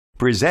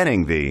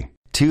Presenting the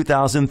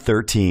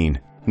 2013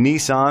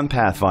 Nissan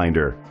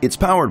Pathfinder. It's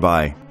powered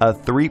by a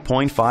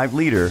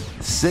 3.5-liter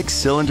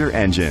 6-cylinder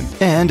engine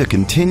and a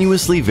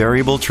continuously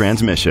variable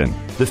transmission.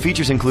 The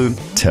features include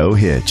tow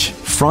hitch,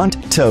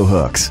 front tow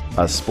hooks,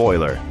 a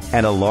spoiler,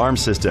 an alarm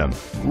system,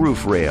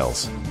 roof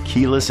rails,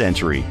 keyless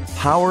entry,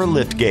 power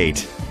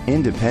liftgate,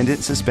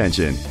 independent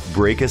suspension,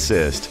 brake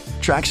assist,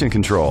 traction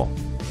control.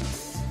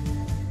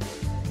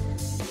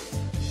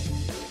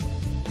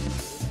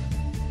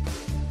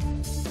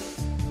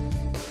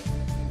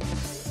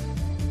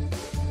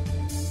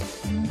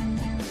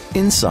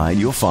 Inside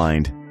you'll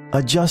find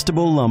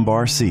adjustable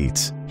lumbar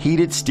seats,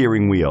 heated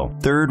steering wheel,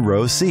 third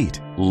row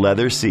seat,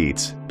 leather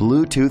seats,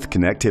 Bluetooth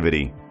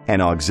connectivity,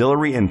 an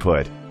auxiliary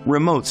input,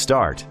 remote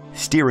start,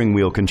 steering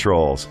wheel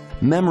controls,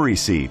 memory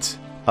seats,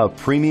 a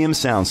premium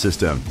sound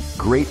system.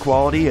 Great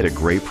quality at a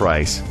great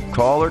price.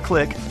 Call or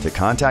click to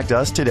contact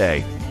us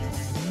today.